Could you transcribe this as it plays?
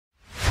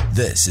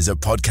This is a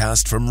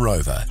podcast from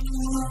Rover.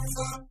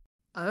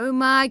 Oh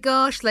my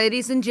gosh,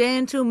 ladies and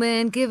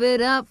gentlemen, give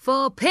it up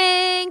for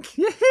Pink.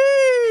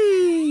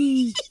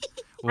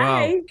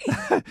 Wow.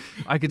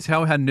 I could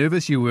tell how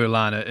nervous you were,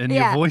 Lana, in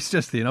your voice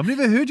just then. I've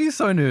never heard you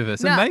so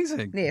nervous. No.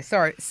 Amazing. Yeah,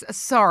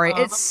 sorry.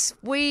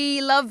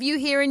 We love you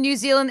here in New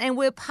Zealand and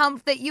we're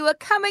pumped that you are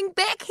coming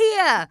back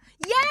here.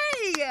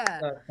 Yay!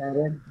 So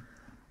excited.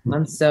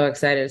 I'm so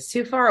excited. It's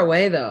too far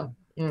away, though.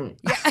 Yeah.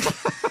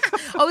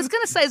 I was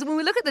going to say, is when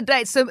we look at the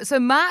dates, so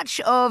March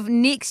of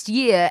next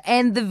year,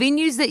 and the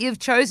venues that you've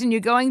chosen, you're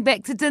going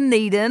back to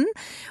Dunedin,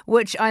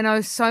 which I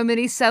know so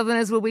many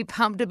Southerners will be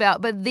pumped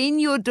about, but then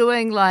you're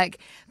doing like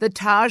the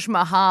Taj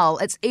Mahal,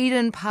 it's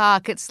Eden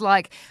Park, it's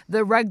like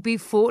the Rugby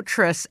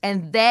Fortress,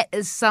 and that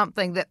is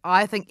something that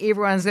I think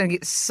everyone's going to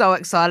get so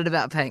excited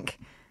about, Pink.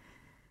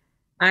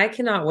 I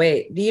cannot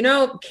wait. Do you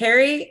know,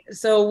 Carrie,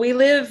 so we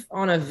live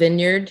on a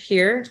vineyard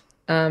here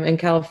in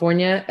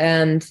California,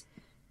 and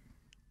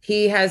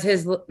he has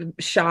his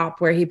shop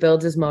where he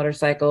builds his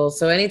motorcycles.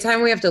 So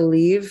anytime we have to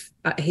leave,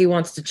 he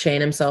wants to chain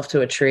himself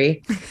to a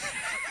tree.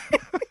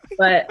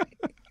 But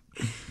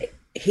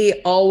he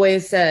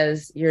always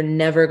says, "You're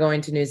never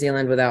going to New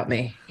Zealand without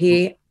me."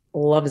 He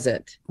loves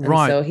it. And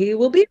right. So he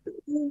will be.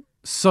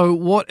 So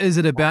what is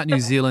it about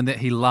New Zealand that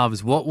he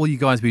loves? What will you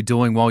guys be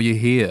doing while you're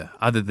here,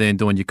 other than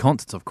doing your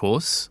concerts, of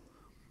course?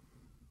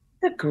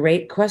 That's a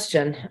great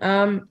question.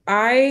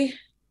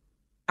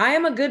 I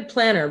am a good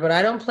planner, but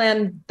I don't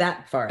plan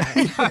that far.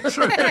 Because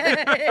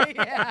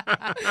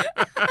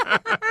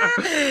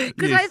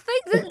I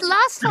think that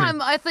last time,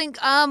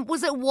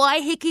 was it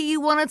Waiheke you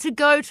wanted to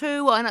go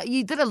to? I know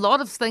you did a lot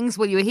of things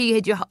when you were here. You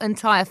had your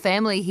entire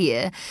family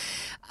here.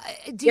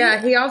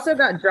 He also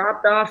got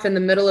dropped off in the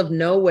middle of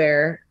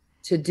nowhere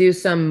to do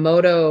some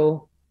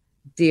moto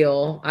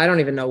deal. I don't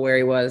even know where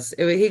he was.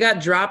 He got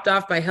dropped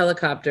off by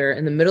helicopter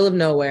in the middle of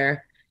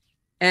nowhere.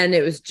 And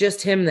it was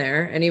just him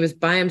there, and he was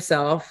by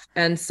himself,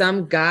 and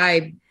some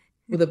guy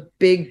with a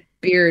big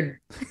beard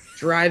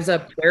drives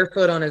up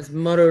barefoot on his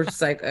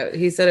motorcycle.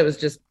 He said it was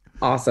just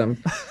awesome.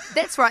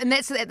 That's right, and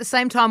that's at the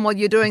same time while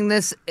you're doing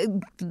this,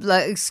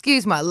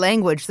 excuse my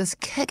language, this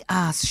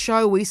kick-ass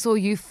show. We saw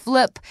you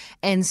flip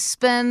and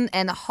spin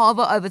and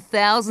hover over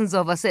thousands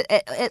of us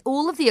at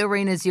all of the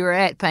arenas you were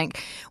at,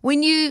 Pink.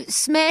 When you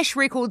smash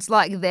records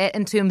like that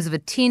in terms of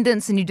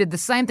attendance, and you did the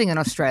same thing in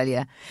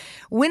Australia,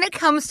 when it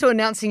comes to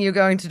announcing you're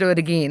going to do it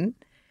again,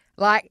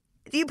 like,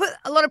 do you put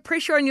a lot of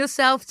pressure on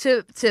yourself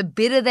to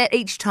better that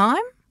each time?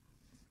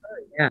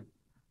 Oh, yeah.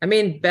 I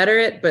mean, better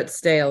it, but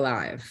stay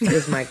alive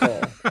is my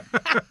goal.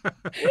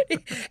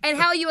 And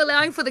how are you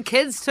allowing for the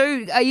kids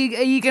too? Are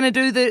you going to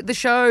do the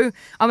show?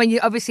 I mean,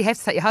 you obviously have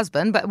to take your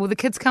husband, but will the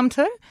kids come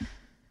too?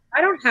 I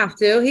don't have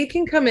to. He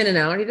can come in and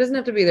out. He doesn't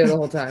have to be there the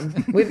whole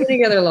time. We've been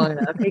together long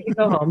enough. He can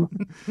go home.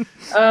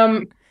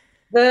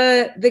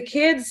 The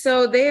kids,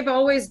 so they've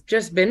always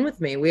just been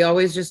with me. We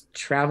always just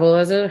travel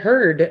as a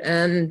herd.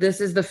 And this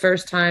is the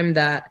first time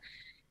that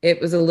it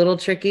was a little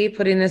tricky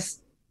putting this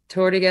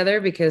tour together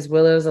because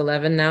Willow's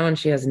 11 now and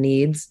she has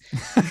needs.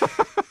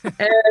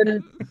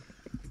 And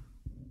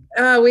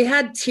we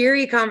had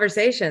teary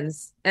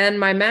conversations, and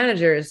my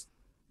manager's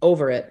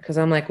over it because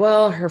I'm like,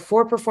 well, her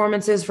 4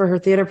 performances for her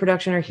theater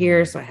production are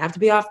here, so I have to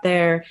be off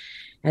there.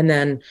 And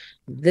then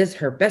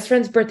her best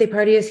friend's birthday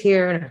party is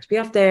here, and I have to be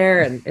off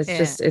there. And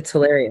it's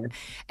hilarious.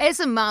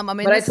 As a mom, I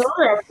mean, but I told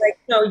her, I was like,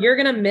 no, you're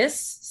going to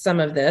miss some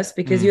of this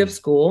because you have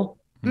school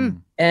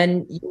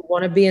and you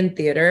want to be in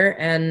theater,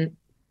 and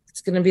it's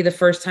going to be the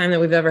first time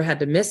that we've ever had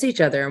to miss each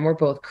other. And we're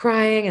both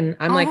crying. And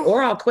I'm like,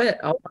 or I'll quit.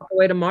 I'll walk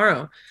away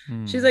tomorrow.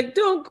 She's like,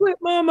 don't quit,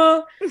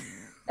 mama.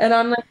 And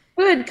I'm like,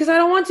 good, because I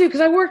don't want to, because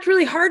I worked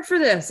really hard for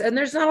this. And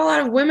there's not a lot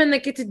of women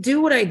that get to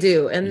do what I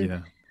do.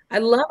 And I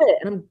love it.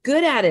 And I'm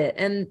good at it.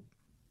 And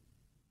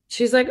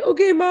she's like,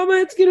 okay, mama,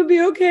 it's going to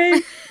be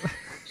okay.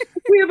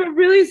 We have a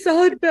really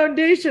solid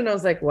foundation. I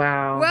was like,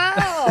 wow.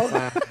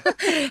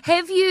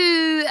 Have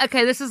you,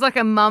 okay, this is like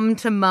a mum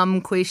to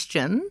mum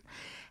question.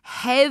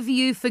 Have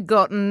you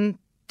forgotten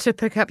to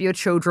pick up your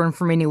children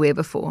from anywhere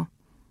before?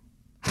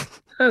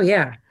 Oh,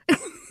 yeah.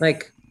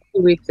 Like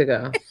 2 weeks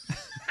ago.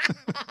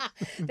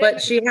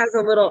 But she has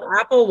a little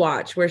Apple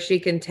Watch where she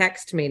can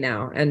text me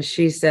now. And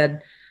she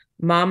said,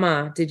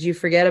 Mama, did you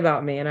forget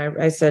about me? And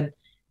I said,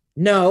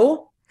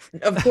 no,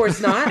 of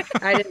course not.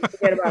 I didn't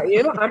forget about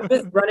you. I'm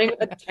just running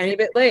a tiny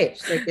bit late.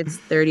 She's like, it's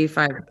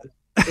 35.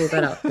 Pull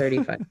that out,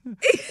 35.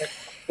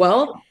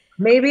 Well,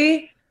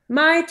 maybe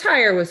my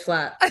tire was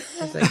flat. I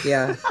was like,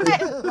 yeah.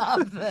 I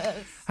love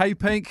this. Hey,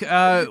 Pink,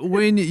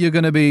 when you're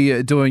going to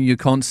be doing your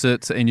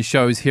concerts and your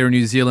shows here in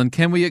New Zealand,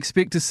 can we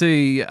expect to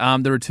see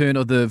the return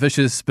of the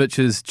Vicious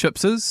Bitches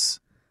Chipses?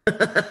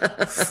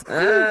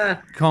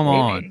 Come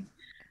on.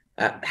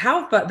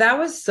 How fun. That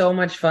was so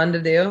much fun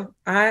to do.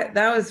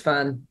 That was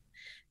fun.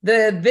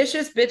 The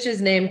Vicious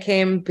Bitches name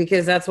came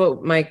because that's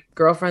what my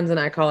girlfriends and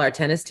I call our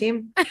tennis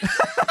team.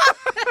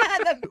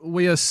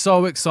 we are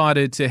so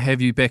excited to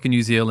have you back in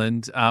New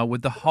Zealand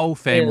with the whole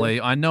family.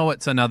 I know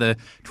it's another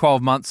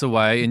 12 months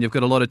away and you've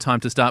got a lot of time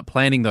to start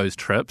planning those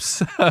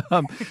trips.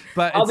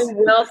 But I'll be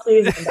well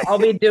seasoned. I'll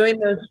be doing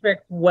those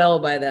tricks well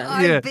by then.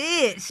 I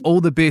bet.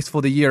 all the best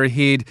for the year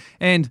ahead,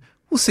 and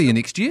we'll see you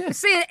next year.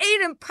 See you at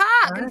Eden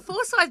Park in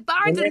Forsyth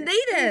Bar in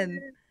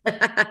Dunedin.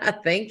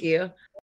 Thank you.